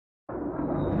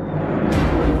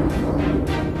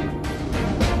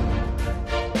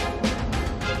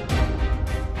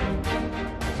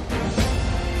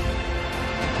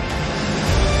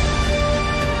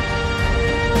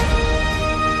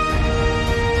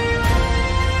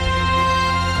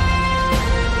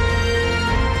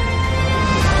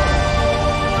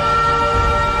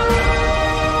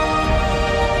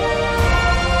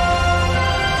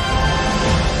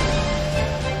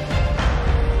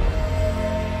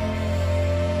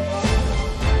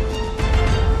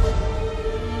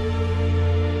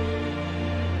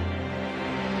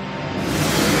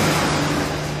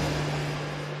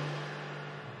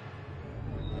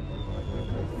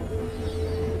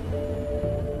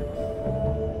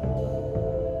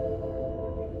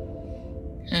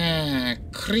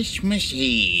Christmas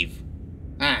Eve.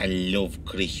 I love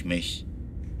Christmas.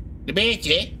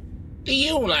 Betty, do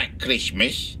you like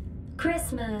Christmas?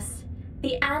 Christmas,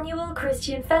 the annual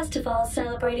Christian festival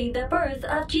celebrating the birth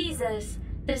of Jesus,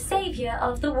 the Saviour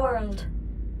of the world.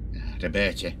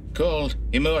 Betty, cold,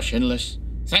 emotionless.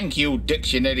 Thank you,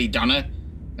 Dictionary Donna.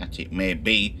 That it may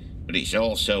be, but it's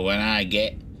also when I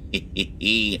get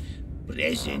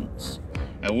presents.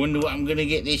 I wonder what I'm going to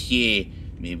get this year.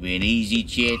 Maybe an easy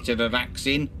chair to relax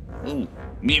in. Ooh,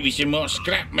 maybe some more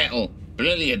scrap metal.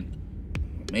 Brilliant.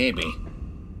 Maybe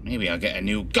I'll get a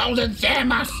new golden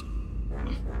thermos.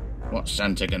 What's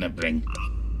Santa going to bring?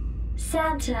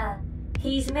 Santa.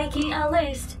 He's making a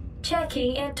list,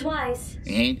 checking it twice.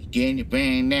 Ain't gonna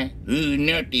find out who's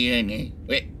naughty or nice.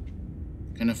 Wait,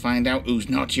 gonna find out who's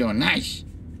naughty or nice?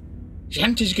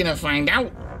 Santa's gonna find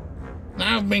out.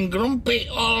 I've been grumpy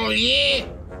all year.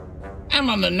 I'm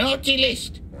on the naughty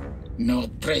list. No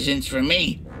presents for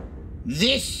me.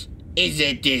 This is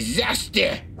a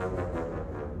disaster.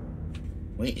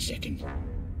 Wait a second.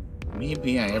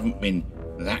 Maybe I haven't been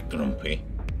that grumpy.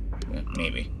 Well,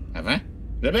 maybe. Have I?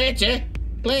 Roberta,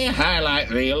 play a highlight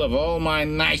reel of all my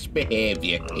nice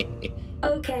behaviour.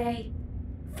 Okay.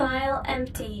 File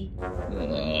empty.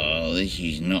 Oh, this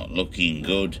is not looking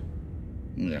good.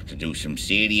 We'll have to do some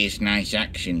serious nice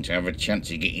action to have a chance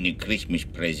of getting a Christmas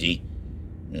present.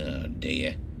 Oh,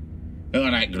 dear. All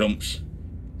right, Grumps.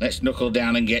 Let's knuckle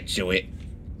down and get to it.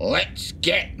 Let's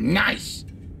get nice.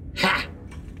 Ha!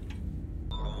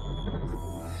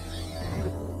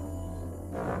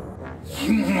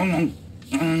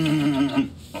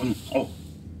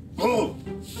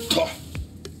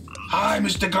 Hi,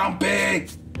 Mr. Grumpy.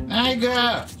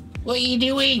 Igor, what are you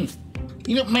doing?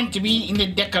 You're not meant to be eating the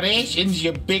decorations,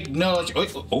 you big nose.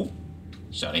 Oh,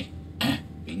 sorry.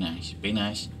 Be nice.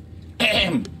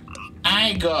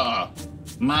 Igor,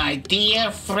 my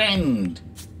dear friend,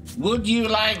 would you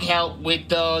like help with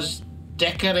those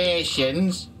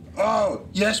decorations? Oh,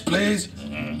 yes, please.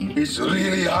 It's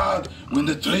really hard when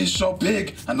the tree's so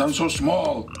big and I'm so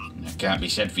small. That can't be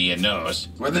said for your nose.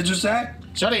 What did you say?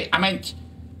 Sorry, I meant,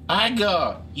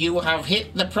 Igor, you have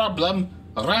hit the problem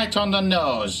right on the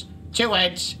nose. 2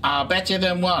 heads are better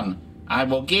than 1. I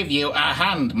will give you a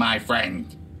hand, my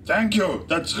friend. Thank you.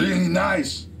 That's really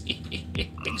nice.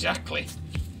 Exactly.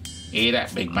 Hear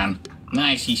that, big man?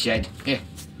 Nice, he said. Yeah.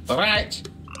 Right,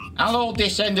 I'll hold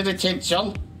this end of the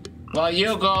tinsel while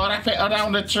you go wrap it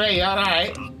around the tree, all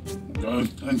right?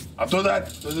 I'll do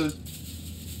that.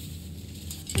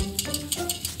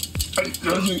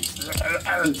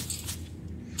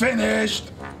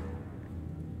 Finished.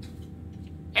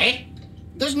 Eh?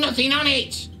 There's nothing on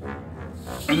it.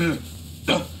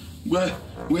 Well,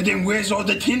 then where's all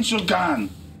the tinsel gone?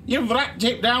 You've wrapped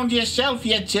it round yourself,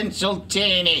 you tinsel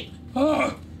tiny.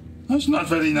 Oh, that's not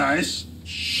very nice.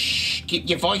 Shh, keep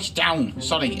your voice down.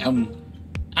 Sorry, how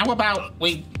about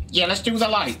let's do the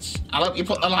lights. I'll help you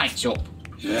put the lights up.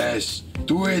 Yes,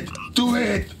 do it.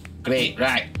 Great,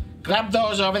 right. Grab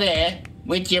those over there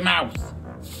with your mouth.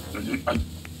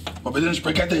 But then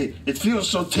spaghetti, it feels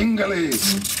so tingly.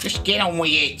 Just get on with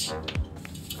it.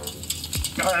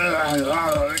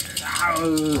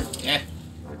 Yeah.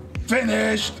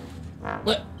 Finished.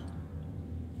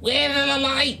 Where are the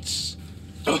lights?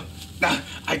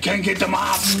 I can't get them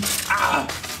off.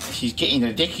 This is getting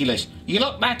ridiculous. You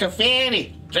look like a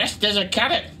fairy, dressed as a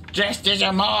carrot, dressed as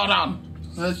a moron.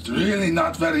 That's really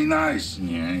not very nice.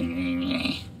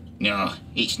 No,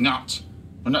 it's not.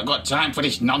 We've not got time for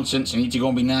this nonsense. I need to go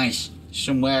and be nice.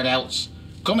 Somewhere else.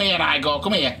 Come here, Igor,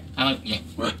 come here.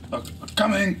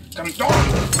 Coming.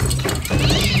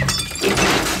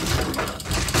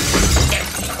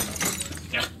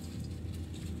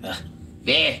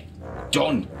 There,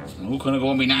 done. Who can I go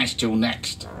and be nice to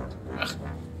next?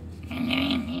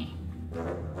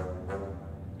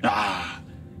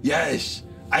 Yes,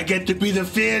 I get to be the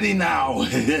fairy now.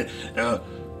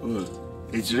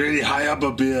 It's really high up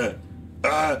here.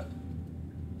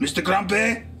 Mr.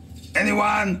 Grumpy?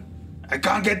 Anyone? I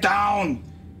can't get down.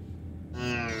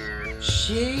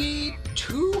 Shade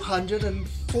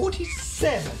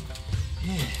 247.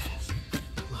 Yes.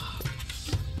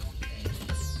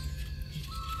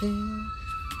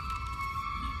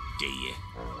 Dear.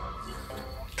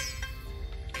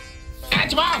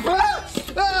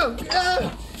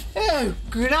 Oh,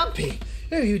 Grumpy.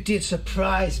 Oh, you did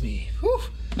surprise me. Whew.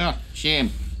 No,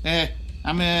 shame.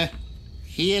 I'm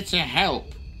here to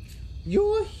help.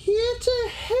 You're here to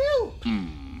help?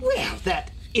 Well, that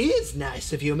is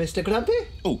nice of you, Mr. Grumpy.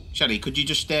 Oh, sorry, could you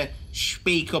just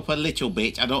speak up a little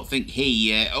bit? I don't think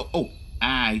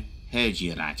I heard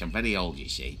you right. I'm very old, you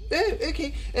see. Oh,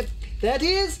 okay. That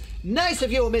is nice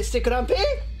of you, Mr. Grumpy.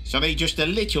 Sorry, just a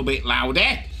little bit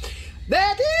louder.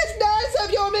 That is nice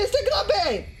of you, Mr.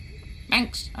 Grumpy.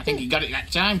 Thanks. I think you got it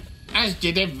that time. As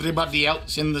did everybody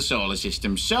else in the solar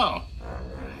system. So,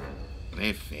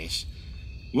 brave face,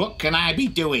 what can I be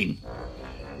doing?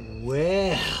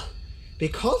 Well,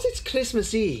 because it's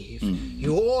Christmas Eve,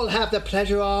 you all have the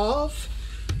pleasure of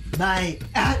my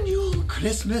annual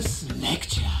Christmas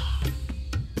lecture.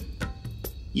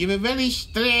 You've a very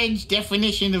strange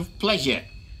definition of pleasure.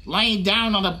 Lying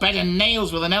down on a bed of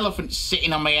nails with an elephant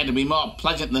sitting on my head would be more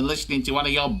pleasant than listening to one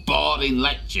of your boring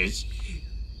lectures.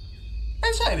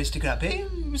 I'm sorry, Mr. Grumpy.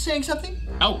 You were saying something?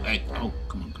 Oh,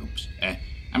 come on, Grumps. I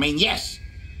mean, yes,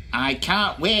 I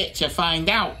can't wait to find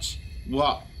out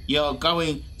what you're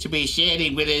going to be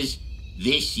sharing with us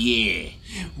this year.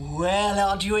 Well,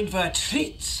 aren't you in for a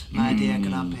treat, my dear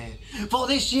Grumpy? For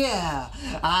this year,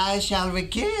 I shall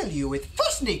regale you with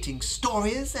fascinating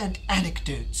stories and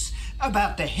anecdotes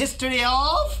about the history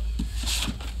of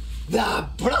the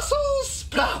Brussels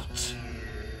sprout.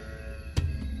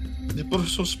 The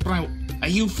Brussels sprout? Are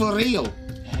you for real?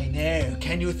 I know.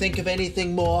 Can you think of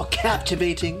anything more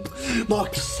captivating, more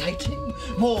exciting,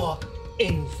 more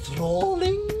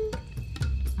enthralling?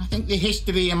 I think the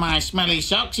history of my smelly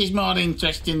socks is more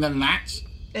interesting than that.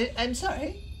 I'm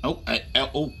sorry? Come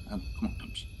on,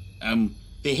 Grumps.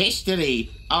 The history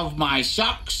of my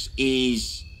socks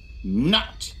is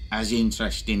not as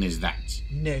interesting as that.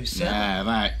 No, sir.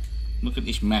 Right. Look at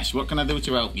this mess. What can I do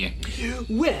to help you?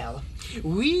 Well,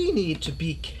 we need to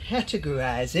be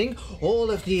categorizing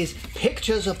all of these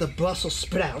pictures of the Brussels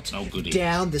sprout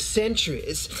down the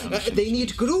centuries. They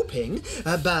need grouping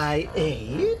by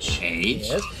age.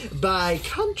 Yes, by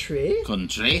country.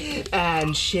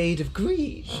 And shade of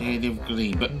green. Shade of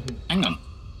green. But hang on.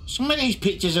 Some of these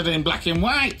pictures are in black and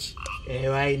white.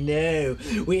 Oh, I know.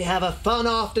 We have a fun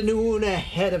afternoon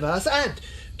ahead of us, and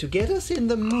to get us in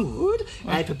the mood,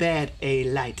 I prepared a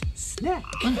light snack.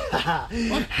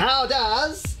 How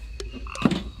does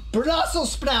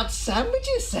Brussels sprout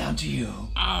sandwiches sound to you?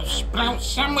 Oh, sprout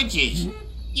sandwiches?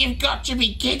 You've got to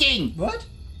be kidding. What?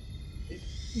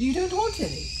 You don't want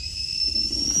any?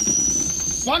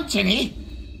 Want any?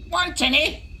 Want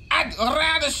any? I'd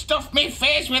rather stuff me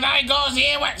face with Igor's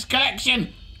earwax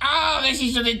collection. Oh, this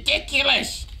is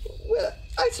ridiculous. Well,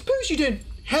 I suppose you don't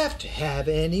have to have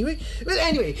any. Well,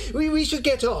 anyway, we should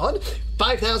get on.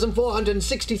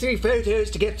 5,463 photos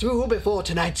to get through before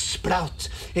tonight's sprout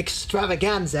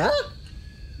extravaganza.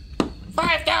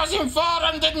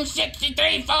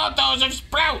 5,463 photos of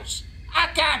sprouts. I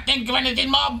can't think of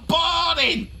anything more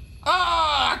boring. Oh,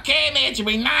 I came here to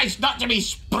be nice, not to be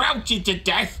sprouted to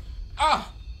death.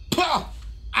 Oh, puh.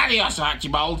 Adios,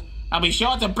 Archibald. I'll be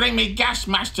sure to bring me gas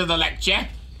mask to the lecture.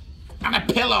 And a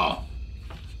pillow.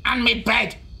 And me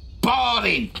bed.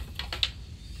 Boring.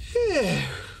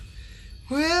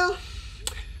 Well,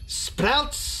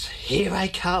 sprouts, here I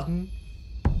come.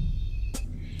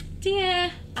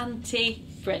 Dear Auntie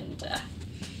Brenda,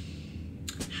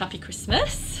 Happy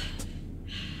Christmas.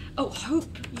 Oh,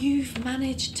 hope you've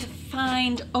managed to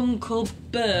find Uncle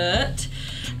Bert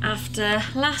after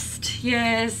last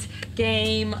year's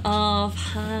game of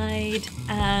hide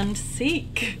and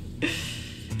seek.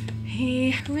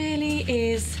 He really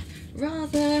is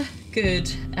rather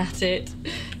good at it,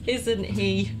 isn't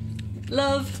he?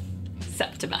 Love,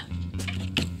 Septima.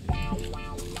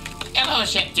 Hello,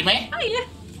 Septima. Hiya.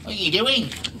 What are you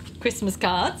doing? Christmas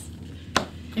cards.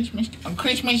 On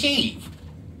Christmas Eve?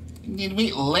 It's a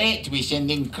bit late to be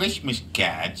sending Christmas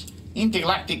cards.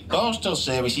 Intergalactic Postal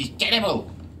Service is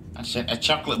terrible. I sent a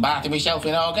chocolate bar to myself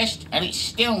in August, and it's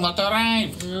still not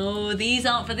arrived. Oh, these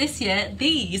aren't for this year.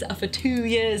 These are for 2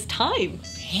 years' time.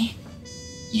 Eh?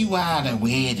 You are a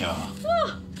weirdo.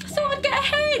 Oh, so I'd get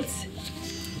ahead.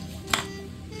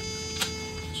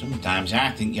 Sometimes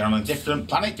I think you're on a different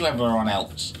planet to everyone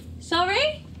else.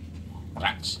 Sorry?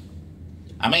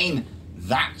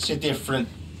 That's a different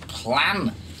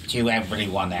plan to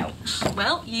everyone else.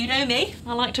 Well, you know me.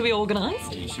 I like to be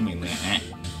organised. Something like that.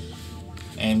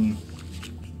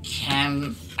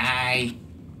 Can I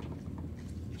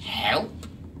help?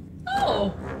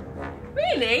 Oh,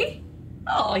 really?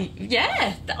 Oh,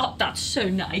 yeah. That's so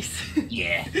nice.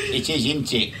 Yeah, it is,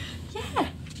 isn't it? Yeah.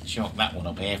 Chalk that one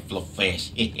up here, fluff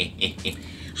face. You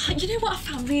know what I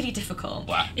found really difficult?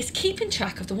 What? Is keeping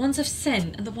track of the ones I've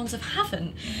sent and the ones I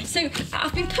haven't. So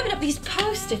I've been putting up these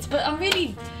post-its, but I'm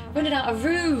really running out of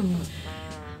room.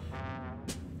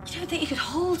 You don't think you could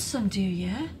hold some, do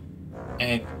you?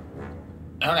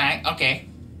 All right, okay.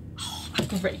 Oh,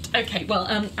 Great. Okay, well,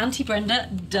 Auntie Brenda,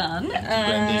 done.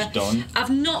 Brenda's done. I've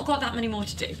not got that many more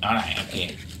to do. All right,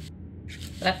 okay.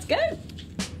 Let's go.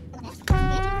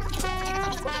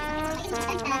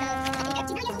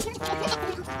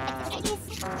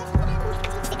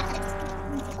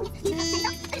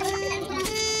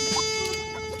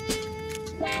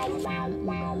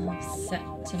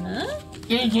 Septima.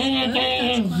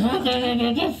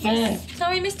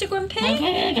 Sorry, Mr. Grumpy? I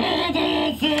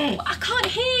can't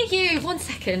hear you. 1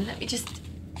 second, let me just...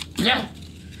 Yeah.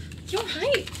 You're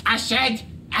right. I said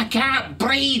I can't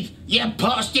breathe, you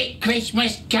post-it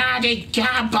Christmas carded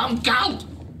carbuncle.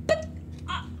 But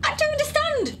I don't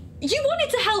understand. You wanted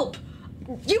to help.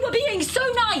 You were being so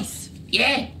nice.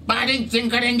 Yeah, but I didn't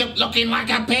think I'd end up looking like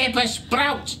a paper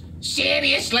sprout.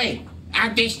 Seriously.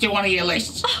 Add this to one of your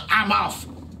lists. I'm off.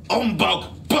 Humbug.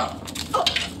 Oh,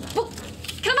 well,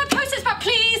 can I have my post-its back,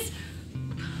 please?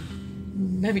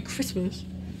 Merry Christmas.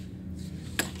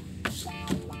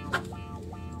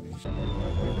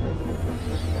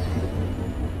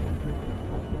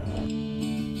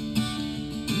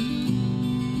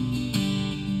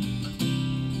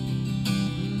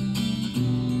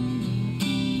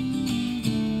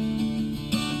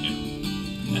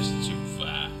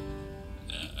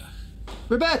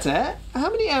 Roberta, how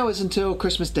many hours until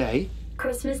Christmas Day?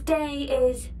 Christmas Day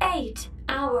is 8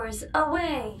 hours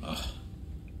away.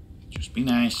 Just be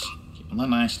nice. Keep on the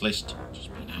nice list.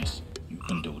 Just be nice. You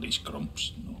can do this,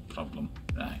 Grumps. No problem.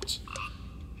 Right.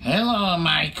 Hello,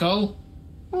 Michael.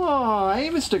 Oh, hey,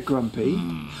 Mr. Grumpy.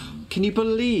 Can you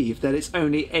believe that it's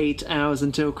only 8 hours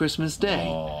until Christmas Day?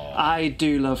 Oh. I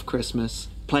do love Christmas.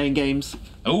 Playing games.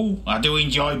 Oh, I do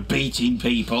enjoy beating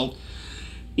people.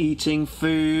 Eating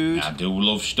food. I do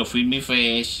love stuff in my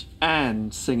face.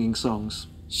 And singing songs.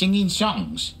 Singing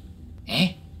songs?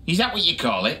 Eh? Is that what you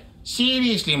call it?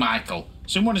 Seriously, Michael,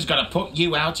 someone has got to put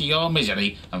you out of your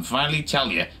misery and finally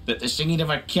tell you that the singing of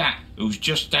a cat who's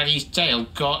just had his tail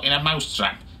caught in a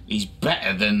mousetrap is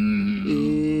better than...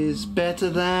 Is better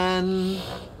than...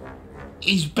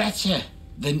 Is better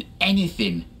than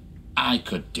anything I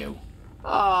could do.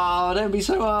 Oh, don't be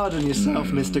so hard on yourself,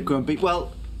 Mr. Grumpy.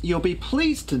 Well, you'll be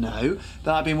pleased to know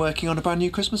that I've been working on a brand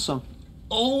new Christmas song.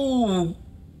 Oh,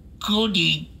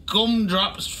 goody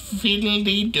gumdrops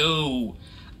fiddly-doo.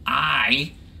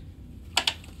 I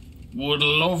would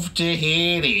love to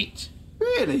hear it.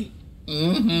 Really?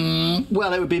 Mm-hmm.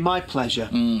 Well, it would be my pleasure.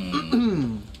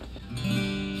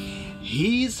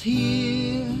 He's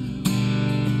here.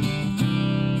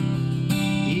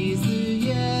 He's the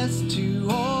yes to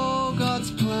all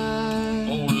God's plan.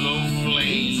 Oh, lovely.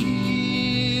 He's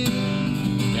here.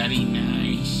 Very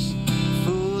nice.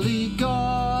 Fully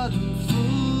God and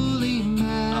fully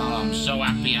man. Oh, I'm so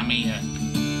happy I'm here.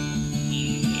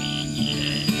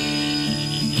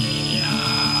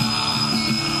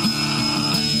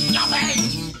 Stop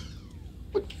it!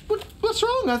 What's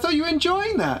wrong? I thought you were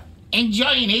enjoying that.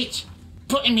 Enjoying it?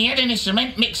 Putting my head in a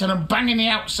cement mixer and banging the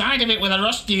outside of it with a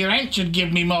rusty wrench would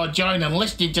give me more joy than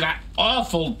listening to that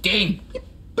awful din.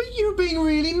 But you were being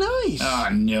really nice. Oh,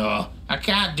 no. I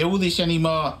can't do this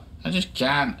anymore. I just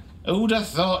can't. Who'd have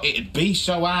thought it'd be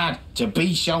so hard to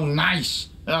be so nice?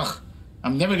 Ugh,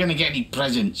 I'm never going to get any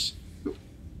presents.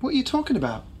 What are you talking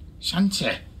about?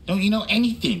 Santa, don't you know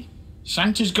anything?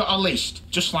 Santa's got a list,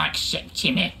 just like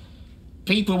Septima.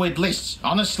 People with lists,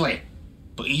 honestly.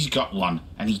 But he's got one,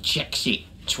 and he checks it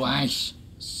twice.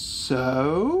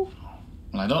 So?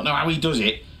 Well, I don't know how he does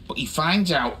it, but he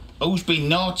finds out who's been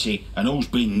naughty and who's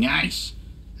been nice.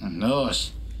 And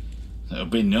those that have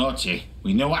been naughty,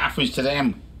 we know what happens to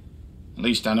them. At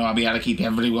least I know I'll be able to keep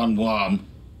everyone warm.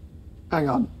 Hang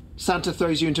on. Santa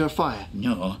throws you into a fire?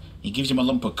 No, he gives him a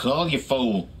lump of coal, you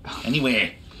fool.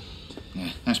 Anyway,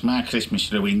 that's my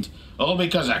Christmas ruined. All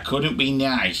because I couldn't be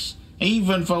nice,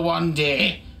 even for one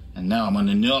day. And now I'm on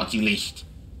the naughty list.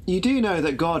 You do know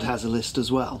that God has a list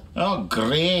as well. Oh,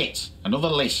 great. Another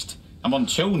list. I'm on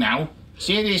 2 now.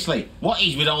 Seriously, what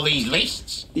is with all these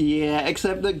lists? Yeah,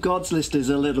 except that God's list is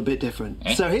a little bit different.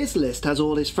 Eh? So his list has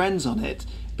all his friends on it,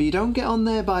 but you don't get on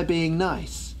there by being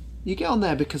nice. You get on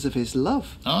there because of his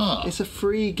love. Oh. It's a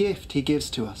free gift he gives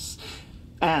to us.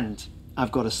 And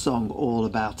I've got a song all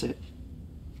about it.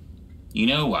 You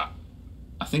know what?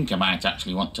 I think I might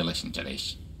actually want to listen to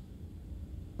this.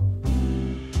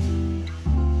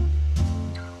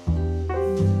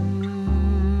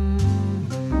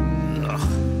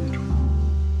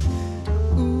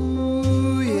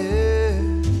 Ooh, yeah.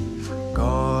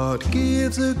 God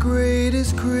gives the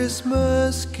greatest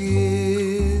Christmas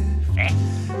gift.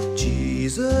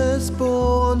 Jesus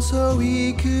born so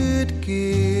he could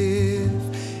give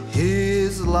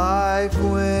his his life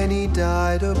when he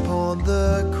died upon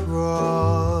the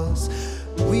cross.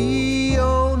 We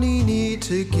only need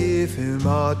to give him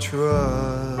our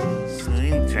trust.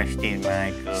 Interesting,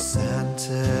 Michael.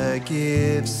 Santa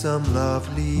gives some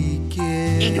lovely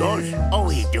gifts. He does. Oh,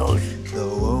 he does.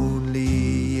 Though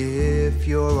only if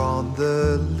you're on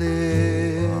the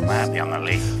list. I might be on the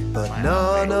list. But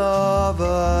none of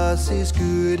us is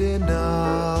good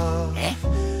enough.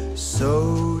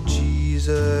 So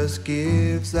Jesus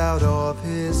gives out of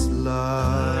his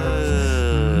love.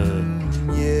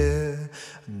 Yeah,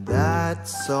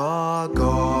 that's our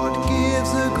God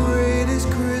gives the greatest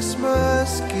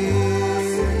Christmas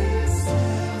gift.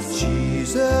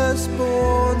 Jesus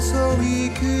born so he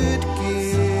could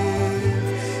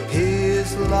give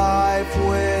his life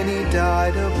when he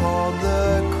died upon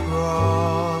the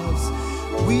cross.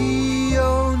 We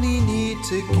only need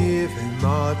to give him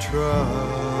our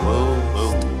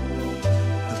trust.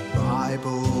 The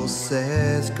Bible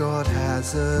says God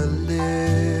has a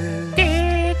list,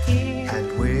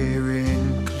 and we're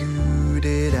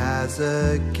included as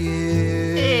a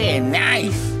gift. Hey,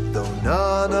 nice. Though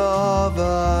none of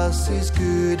us is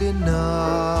good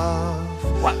enough,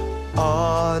 What?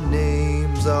 our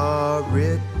names are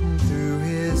written through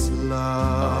his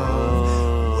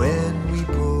love. When we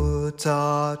put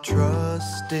our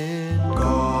trust in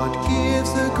God,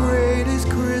 gives the greatest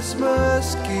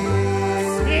Christmas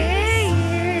gift.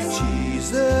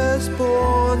 Jesus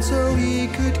born so he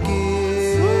could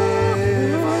give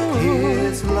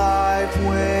his life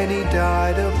when he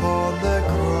died upon the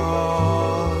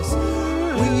cross.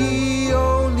 We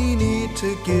only need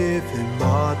to give him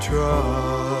our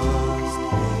trust.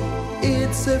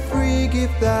 It's a free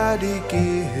gift that he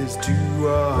gives to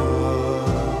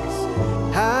us.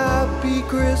 Happy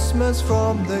Christmas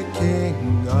from the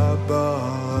King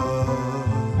above.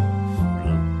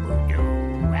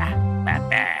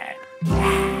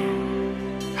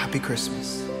 Happy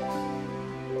Christmas.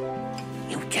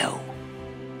 You too.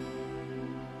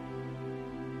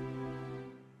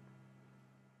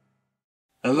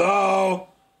 Hello?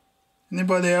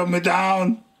 Anybody help me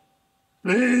down?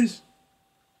 Please?